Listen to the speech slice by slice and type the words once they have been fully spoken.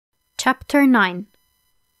Chapter 9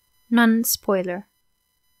 Non-Spoiler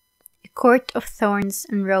A Court of Thorns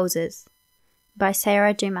and Roses by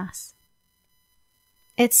Sarah J. Maas.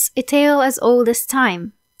 It's a tale as old as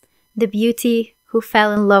time, the beauty who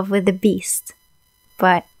fell in love with the beast.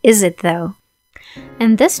 But is it though?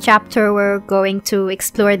 In this chapter we're going to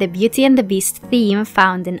explore the Beauty and the Beast theme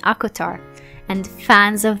found in ACOTAR, and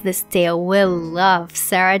fans of this tale will love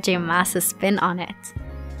Sarah J. Maas' spin on it.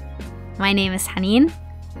 My name is Haneen.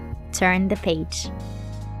 Turn the page.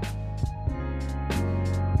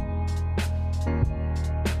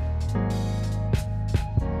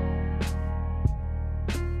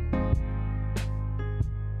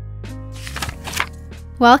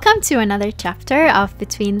 Welcome to another chapter of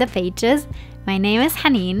Between the Pages. My name is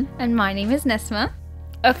Haneen. And my name is Nesma.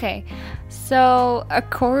 Okay, so A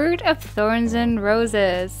Court of Thorns and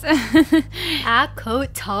Roses.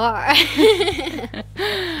 ACOTAR.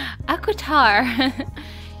 ACOTAR.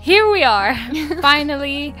 Here we are.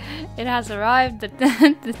 Finally, it has arrived at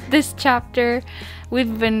this chapter.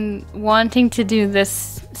 We've been wanting to do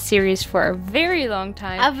this series for a very long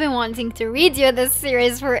time. I've been wanting to read you this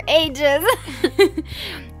series for ages.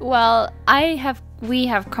 Well, we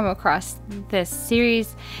have come across this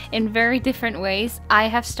series in very different ways. I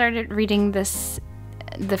have started reading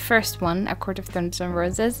the first one, A Court of Thorns and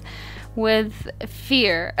Roses, with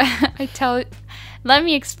fear. Let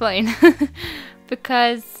me explain.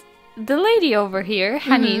 Because the lady over here,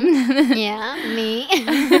 Haneen. Yeah, me.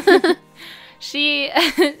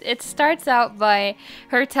 It starts out by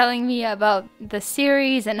her telling me about the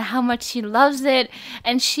series and how much she loves it.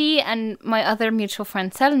 And she and my other mutual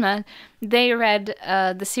friend, Selma, they read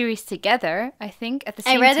the series together, I think, at the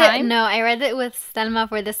same time. I read it with Selma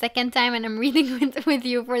for the second time, and I'm reading it with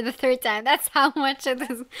you for the third time. That's how much it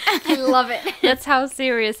is. I love it. That's how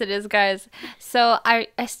serious it is, guys. So I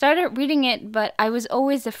started reading it, but I was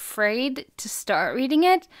always afraid to start reading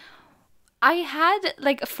it. I had,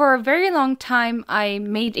 for a very long time, I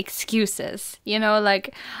made excuses.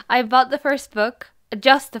 I bought the first book,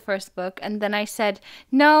 just the first book, and then I said,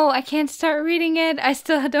 no, I can't start reading it. I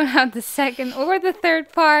still don't have the second or the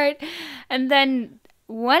third part. And then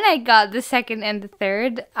when I got the second and the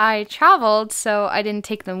third, I traveled, so I didn't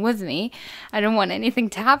take them with me. I didn't want anything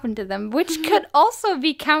to happen to them, which could also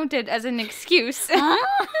be counted as an excuse.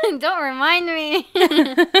 Don't remind me.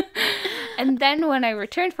 And then when I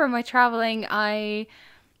returned from my traveling,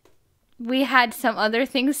 we had some other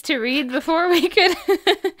things to read before we could.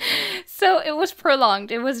 So it was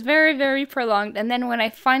prolonged. It was very, very prolonged. And then when I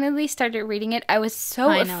finally started reading it, I was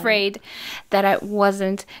so afraid that I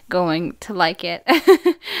wasn't going to like it.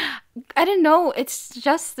 I don't know. It's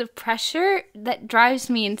just the pressure that drives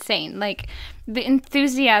me insane. The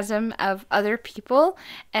enthusiasm of other people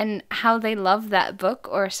and how they love that book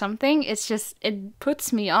or something. It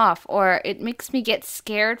puts me off, or it makes me get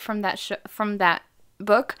scared from that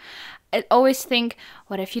book. I always think,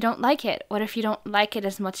 what if you don't like it? What if you don't like it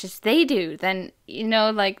as much as they do? Then,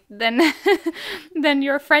 then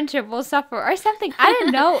your friendship will suffer or something. I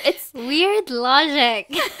don't know. It's weird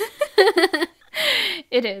logic.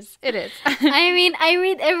 It is. I mean, I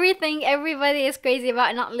read everything everybody is crazy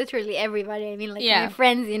about. Not literally everybody. I mean, my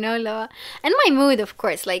friends, Loa. And my mood, of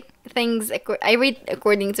course. Things, I read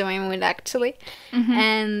according to my mood, actually. Mm-hmm.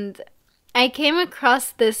 And I came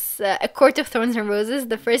across this A Court of Thorns and Roses,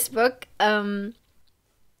 the first book, when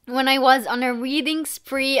I was on a reading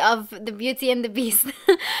spree of The Beauty and the Beast.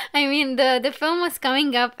 I mean, the film was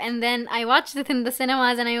coming up, and then I watched it in the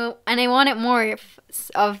cinemas, and I wanted more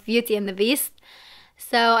of Beauty and the Beast.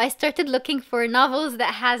 So I started looking for novels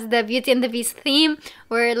that has the Beauty and the Beast theme,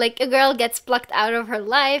 where a girl gets plucked out of her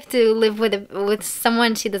life to live with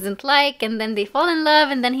someone she doesn't like, and then they fall in love,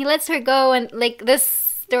 and then he lets her go, and this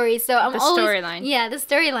story. So I'm storyline. Yeah, the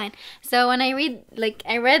storyline. So when I read,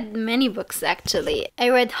 I read many books, actually. I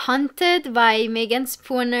read Haunted by Megan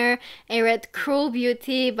Spooner. I read Cruel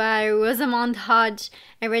Beauty by Rosamund Hodge.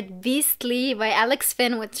 I read Beastly by Alex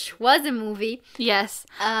Finn, which was a movie. Yes.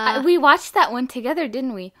 We watched that one together,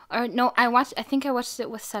 didn't we? Or no, I think I watched it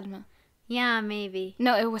with Selma. Yeah, maybe.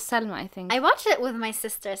 No, it was Selma, I think. I watched it with my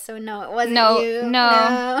sister, so no, it wasn't you.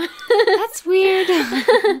 No. That's weird.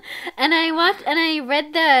 And I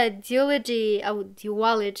read the duology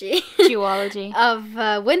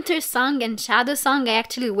of Winter Song and Shadow Song. I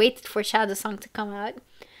actually waited for Shadow Song to come out.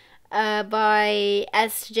 By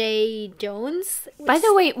S.J. Jones. By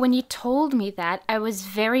the way, when you told me that, I was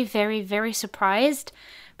very, very, very surprised.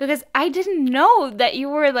 Because I didn't know that you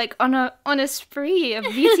were on a spree of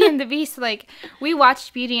Beauty and the Beast. We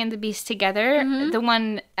watched Beauty and the Beast together, the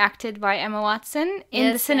one acted by Emma Watson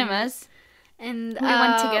in the cinemas. And we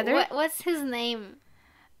went together. What's his name?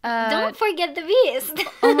 Don't forget the Beast.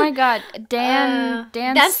 Oh my God, Dan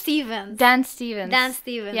Stevens. Dan Stevens. Dan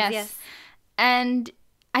Stevens. Yes. And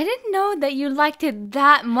I didn't know that you liked it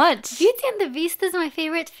that much. Beauty and the Beast is my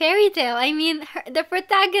favorite fairy tale. I mean, the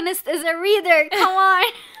protagonist is a reader. Come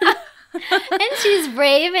on. And she's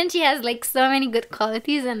brave and she has like so many good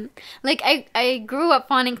qualities, and like I grew up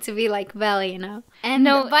wanting to be like Belle, you know. And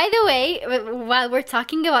by the way, while we're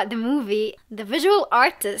talking about the movie, the visual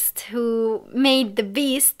artist who made the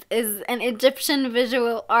Beast is an Egyptian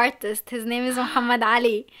visual artist. His name is Muhammad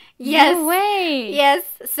Ali. Yes. No way. Yes.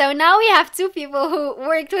 So now we have two people who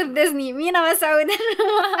worked with Disney, Mina Masoud and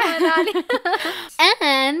Muhammad Ali.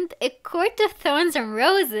 And A Court of Thorns and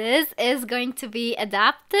Roses is going to be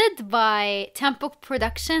adapted by Tempo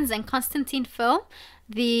Productions and Constantine Film.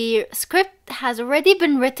 The script has already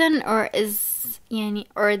been written, or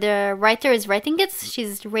the writer is writing it.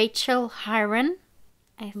 She's Rachel Hiron,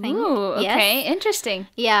 I think. Ooh, okay, yes. Interesting.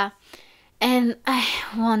 Yeah. And I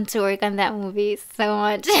want to work on that movie so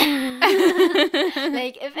much.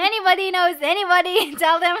 Like, if anybody knows anybody,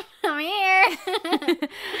 tell them I'm here.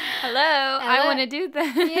 Hello. I want to do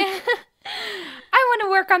that. Yeah. I want to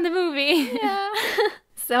work on the movie. Yeah.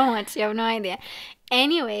 So much. You have no idea.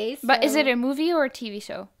 Anyways. But is it a movie or a TV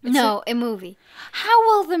show? A movie. How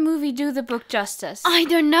will the movie do the book justice? I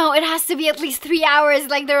don't know. It has to be at least 3 hours,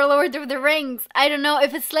 like the Lord of the Rings. I don't know.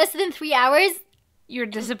 If it's less than 3 hours... You're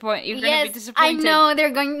disappointed. You're going to be disappointed. I know.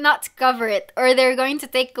 They're going not to cover it. Or they're going to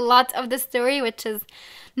take a lot of the story, which is...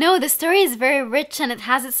 No, the story is very rich and it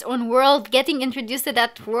has its own world. Getting introduced to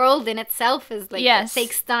that world in itself is like... Yes. It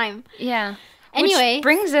takes time. Yeah. Anyway. Which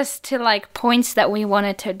brings us to like points that we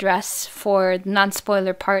wanted to address for the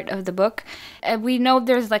non-spoiler part of the book. We know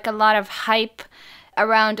there's like a lot of hype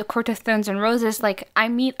around A Court of Thorns and Roses. Like, I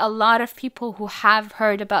meet a lot of people who have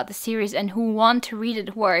heard about the series and who want to read it,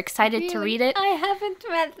 who are excited to read it. I haven't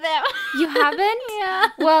met them. You haven't? Yeah.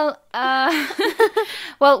 Well,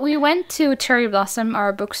 well, we went to Cherry Blossom,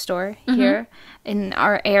 our bookstore here in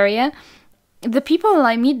our area. The people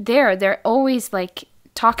I meet there, they're always like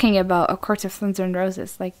talking about A Court of Thorns and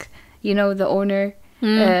Roses. Like, you know, the owner,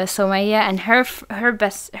 Somaya, and her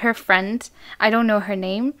friend. I don't know her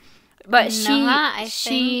name. But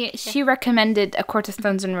she recommended A Court of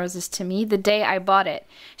Thorns and Roses to me the day I bought it.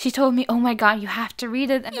 She told me, "Oh my God, you have to read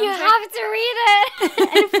it." And you have to read it.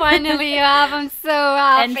 And finally you have. I'm so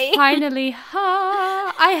happy. And finally,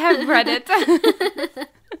 I have read it.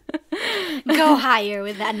 Go higher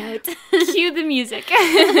with that note. Cue the music.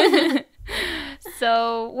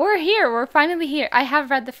 So we're here. We're finally here. I have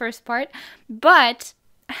read the first part, but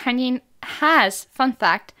Haneen fun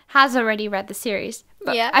fact, has already read the series.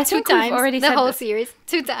 But yeah, I think we've already the said whole this. series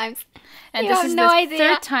 2 times. And you this is no the idea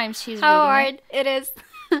third time she's how reading hard it is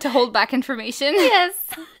to hold back information. Yes.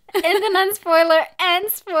 In the non-spoiler and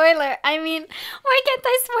spoiler. I mean, why can't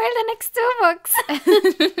I spoil the next 2 books?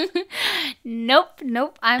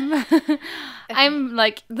 Nope. I'm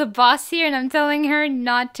like the boss here, and I'm telling her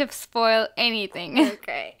not to spoil anything.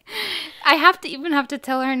 Okay. I have to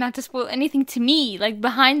tell her not to spoil anything to me, like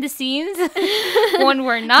behind the scenes when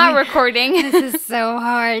we're not recording. This is so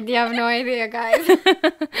hard. You have no idea, guys.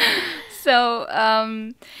 So,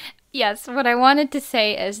 yes, what I wanted to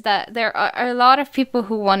say is that there are a lot of people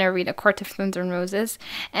who want to read A Court of Thorns and Roses,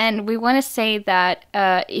 and we want to say that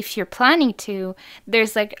if you're planning to,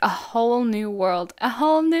 there's like a whole new world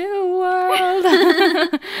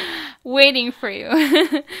waiting for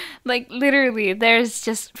you. Like, literally, there's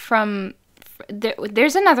just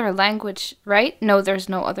there's another language, right? No, there's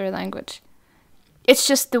no other language. It's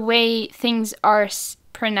just the way things are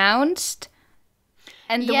pronounced.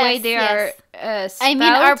 And the way they are spelled. I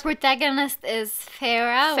mean, our protagonist is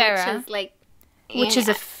Farah. Which is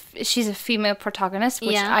she's a female protagonist,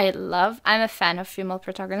 which I love. I'm a fan of female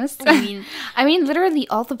protagonists. I mean, literally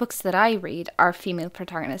all the books that I read are female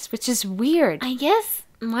protagonists, which is weird. I guess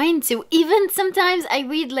mine too. Even sometimes I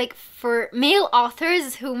read like for male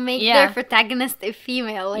authors who make their protagonist a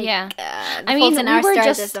female. Like, I mean,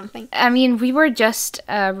 or something. I mean, we were just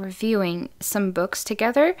reviewing some books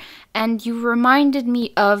together, and you reminded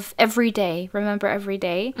me of Every Day. Remember Every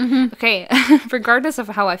Day? Mm-hmm. Okay, regardless of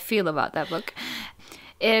how I feel about that book,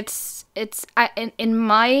 in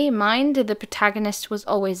my mind, the protagonist was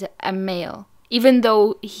always a male. Even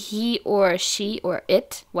though he or she or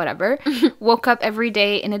it, whatever, woke up every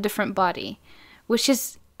day in a different body.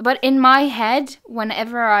 But in my head,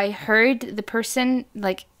 whenever I heard the person,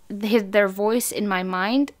 like their voice in my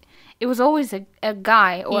mind, it was always a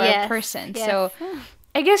guy or a person. Yes. So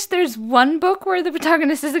I guess there's one book where the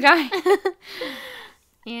protagonist is a guy.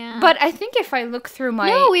 Yeah. But I think if I look through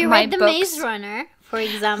my we read The books, Maze Runner for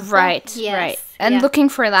example. Right, yes. right. And looking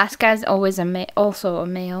for Alaska is always also a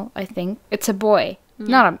male, I think. It's a boy.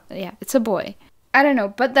 It's a boy. I don't know,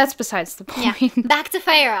 but that's besides the point. Yeah. Back to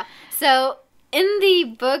Feyre. So, in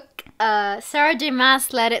the book, Sarah J.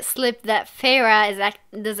 Maas let it slip that Feyre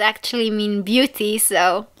does actually mean beauty,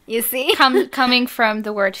 so, you see? Coming from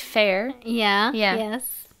the word fair. Yeah, Yeah.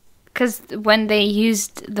 yes. Because when they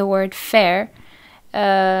used the word fair,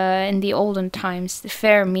 in the olden times, the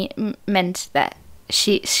fair meant that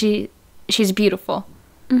she's beautiful.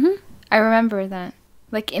 Mm-hmm. I remember that.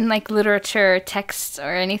 Like in like literature texts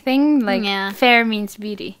or anything, like fair means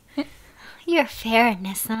beauty. You're fair,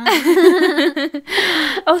 Nessa.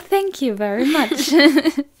 Oh, thank you very much.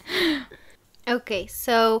 Okay,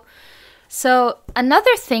 so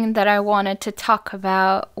another thing that I wanted to talk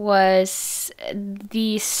about was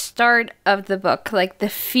the start of the book, like the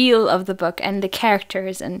feel of the book and the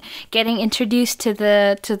characters, and getting introduced to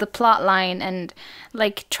the plot line, and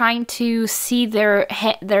like trying to see their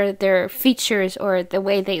features or the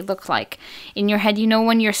way they look like in your head. You know,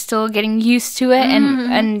 when you're still getting used to it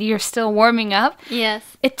and you're still warming up. Yes.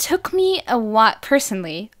 It took me a while,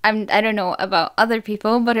 personally. I don't know about other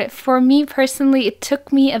people, but for me personally, it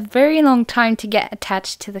took me a very long time to get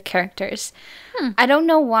attached to the characters. I don't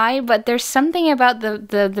know why, but there's something about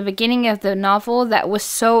the beginning of the novel that was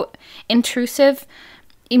so intrusive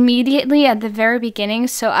immediately at the very beginning.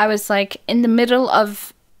 So I was like in the middle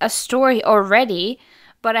of a story already,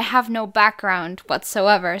 but I have no background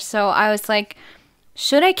whatsoever. So I was like,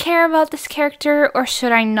 should I care about this character or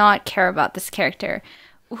should I not care about this character?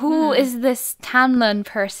 Who is this Tamlin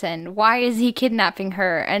person? Why is he kidnapping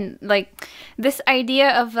her? And like this idea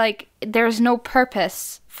of like there's no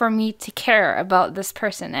purpose for me to care about this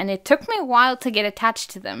person, and it took me a while to get attached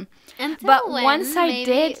to them. But once I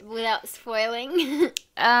did, without spoiling,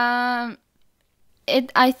 I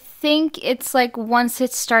think it's like once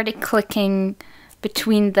it started clicking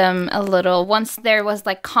between them a little, once there was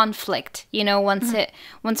like conflict, you know, once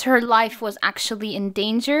her life was actually in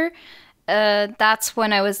danger. That's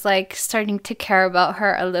when I was like starting to care about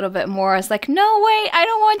her a little bit more. I was like, no, wait, I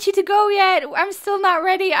don't want you to go yet. I'm still not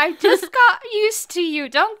ready. I just got used to you.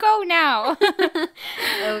 Don't go now.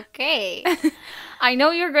 Okay. I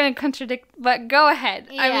know you're going to contradict, but go ahead.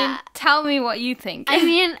 Yeah. I mean, tell me what you think. I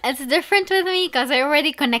mean, it's different with me because I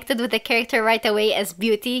already connected with the character right away as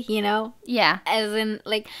beauty, you know? Yeah. As in,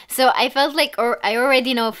 like, so I felt like I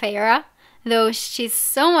already know Feyre. Though she's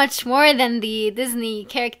so much more than the Disney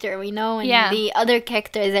character we know and the other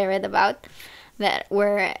characters I read about that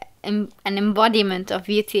were an embodiment of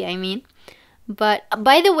beauty, I mean. But,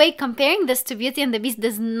 by the way, comparing this to Beauty and the Beast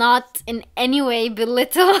does not in any way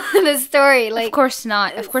belittle the story. Like, of course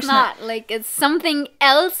not. Of course not. Like, it's something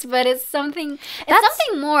else, but it's something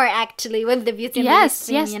more, actually, with the Beauty and the Beast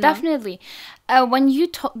thing, Yes, definitely. When you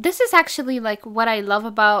this is actually like what I love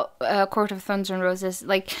about Court of Thorns and Roses.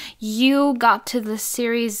 Like, you got to the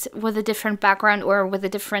series with a different background or with a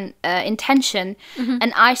different intention,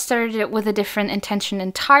 and I started it with a different intention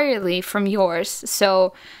entirely from yours.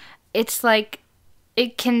 So it's like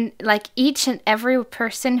it can, like, each and every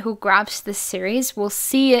person who grabs this series will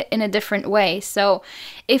see it in a different way. So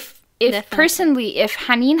if personally, if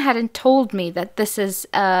Haneen hadn't told me that this is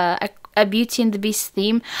a Beauty and the Beast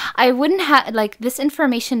theme, I wouldn't have, like, this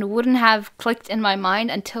information wouldn't have clicked in my mind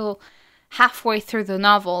until halfway through the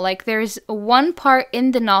novel. Like, there's one part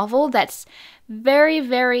in the novel that's very,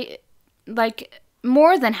 very, like,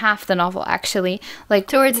 more than half the novel, actually. Like,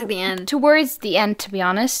 towards the end, to be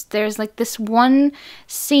honest, there's like this one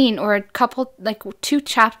scene or a couple, like 2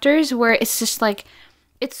 chapters where it's just like,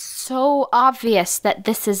 it's so obvious that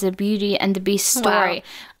this is a Beauty and the Beast story.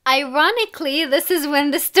 Wow. Ironically, this is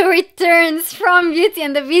when the story turns from Beauty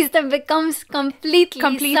and the Beast and becomes complete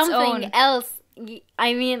something else.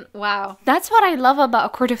 I mean, wow. That's what I love about A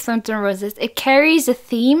Court of Thorns and Roses. It carries a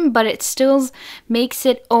theme, but it still makes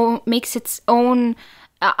its own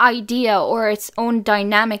idea or its own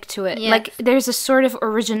dynamic to it. Yes. Like, there's a sort of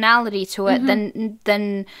originality to it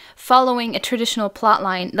than following a traditional plot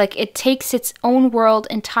line. Like, it takes its own world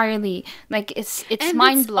entirely. Like, it's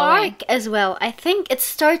mind blowing. Arc as well. I think it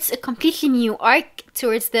starts a completely new arc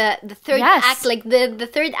towards the third act. Like the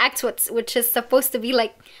third act, which is supposed to be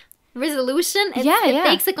like resolution. It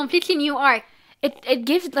takes a completely new arc. It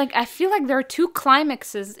gives, like, I feel like there are 2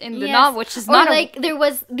 climaxes in the novel, which is not there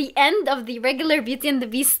was the end of the regular Beauty and the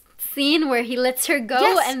Beast scene where he lets her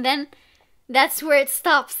go, and then that's where it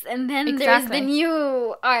stops, and then there's the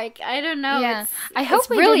new arc. I don't know. Yeah. I hope it's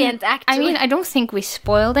brilliant. Actually, I mean, I don't think we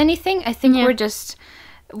spoiled anything. I think we're just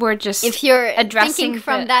if you're addressing thinking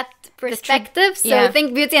from that perspective. So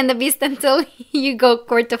think Beauty and the Beast until you go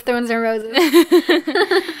Court of Thorns and Roses.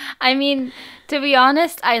 I mean, to be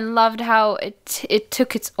honest, I loved how it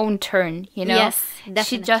took its own turn, you know? Yes, definitely.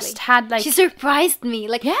 She just had like... She surprised me.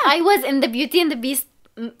 Like, I was in the Beauty and the Beast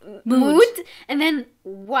mood. And then,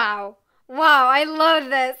 wow, I love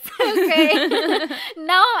this. Okay.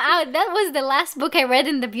 Now I'm out. That was the last book I read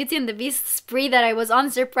in the Beauty and the Beast spree that I was on.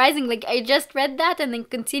 Surprising. Like, I just read that and then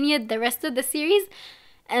continued the rest of the series.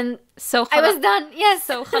 And so I was done. Yes.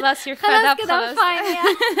 So خلاص, you're fed up. I'm fine.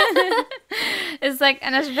 Yeah. It's like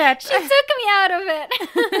أنا شبعت. She took me out of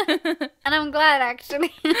it, and I'm glad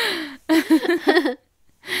actually.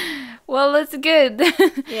 Well, it's good.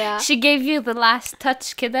 Yeah. She gave you the last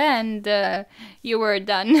touch, كده, and you were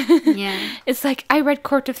done. Yeah. It's like I read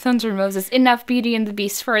Court of Thorns and Roses, enough Beauty and the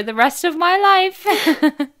Beast for the rest of my life.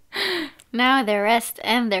 Now the rest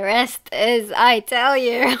is, I tell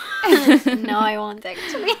you. No, I won't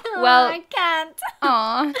actually. Well, I can't.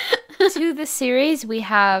 Aw. To the series, we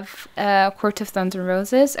have A Court of Thorns and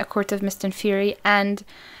Roses, A Court of Mist and Fury, and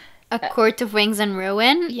A Court of Wings and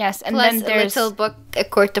Ruin. Yes, and plus then there's a little book, A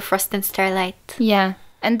Court of Frost and Starlight. Yeah,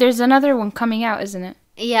 and there's another one coming out, isn't it?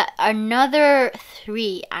 Yeah, another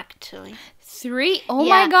 3 actually. 3? Oh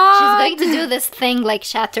my god! She's going to do this thing like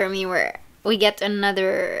Shatter Me where we get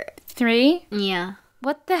another 3? Yeah.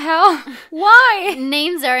 What the hell? Why?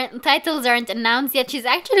 Titles aren't announced yet. She's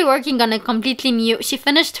actually working on a completely new... She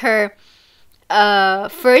finished her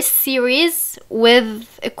first series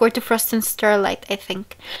with A Court of Frost and Starlight, I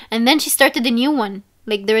think. And then she started a new one.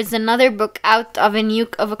 Like, there is another book out of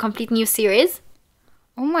a complete new series.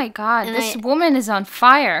 Oh my god, and this woman is on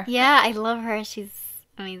fire. Yeah, I love her. She's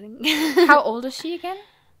amazing. How old is she again?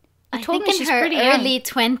 I think in her early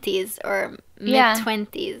 20s or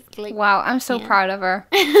mid-20s. Like, wow, I'm so proud of her.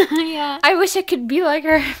 Yeah. I wish I could be like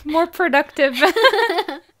her, more productive.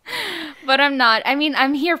 But I'm not. I mean,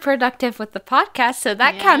 I'm here productive with the podcast, so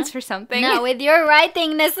that counts for something. No, with your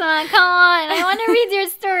writing, Nisma, come on. I want to read your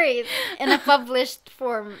stories in a published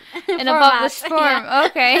form. In a published form,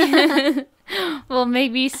 okay. Well,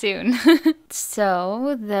 maybe soon.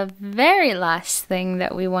 So, the very last thing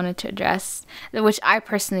that we wanted to address, which I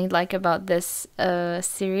personally like about this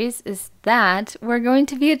series, is that we're going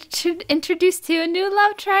to be introduced to a new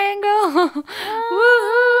love triangle.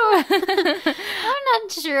 Woohoo! I'm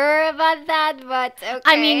not sure about that, but okay.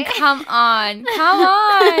 I mean, come on. Come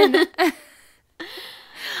on.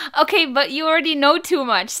 Okay, but you already know too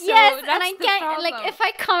much. So yes, that's and I can't, problem. like, if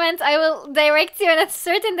I comment, I will direct you in a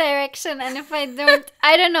certain direction, and if I don't,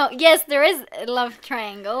 I don't know. Yes, there is a love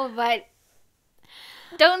triangle, but...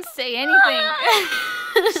 Don't say anything.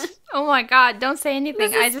 Oh my god, don't say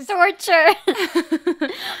anything. This is torture.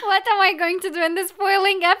 What am I going to do in this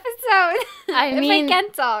spoiling episode? I mean, if I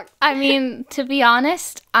can't talk. I mean, to be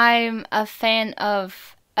honest, I'm a fan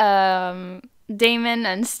of... Damon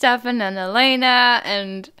and Stefan and Elena,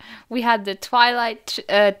 and we had the Twilight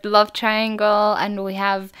love triangle, and we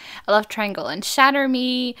have a love triangle in Shatter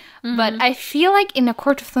Me. But I feel like in A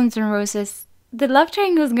Court of Thorns and Roses, the love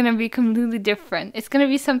triangle is gonna be completely different. It's gonna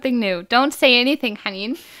be something new. Don't say anything,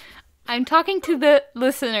 Haneen. I'm talking to the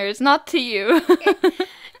listeners, not to you.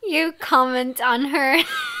 You comment on her.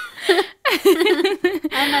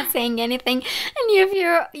 I'm not saying anything, and if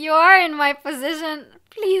you are in my position,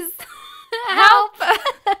 please. Help!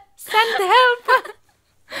 Send help!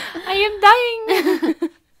 I am dying!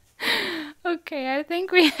 Okay, I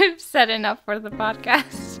think we have said enough for the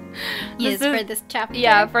podcast. Yes, for this chapter.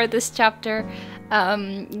 Yeah, for this chapter.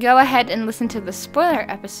 Go ahead and listen to the spoiler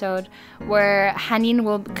episode where Haneen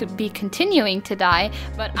will be continuing to die,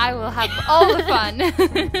 but I will have all the fun.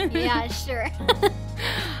 Yeah, sure.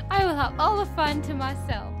 I will have all the fun to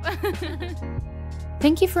myself.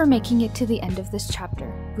 Thank you for making it to the end of this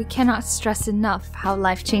chapter. We cannot stress enough how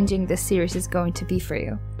life-changing this series is going to be for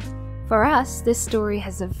you. For us, this story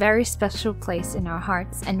has a very special place in our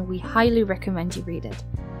hearts, and we highly recommend you read it.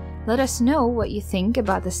 Let us know what you think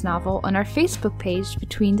about this novel on our Facebook page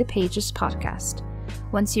Between the Pages podcast.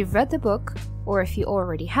 Once you've read the book, or if you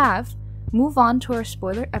already have, move on to our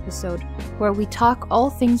spoiler episode where we talk all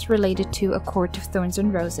things related to A Court of Thorns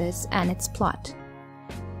and Roses and its plot.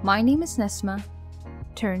 My name is Nesma.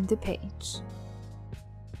 Turn the page.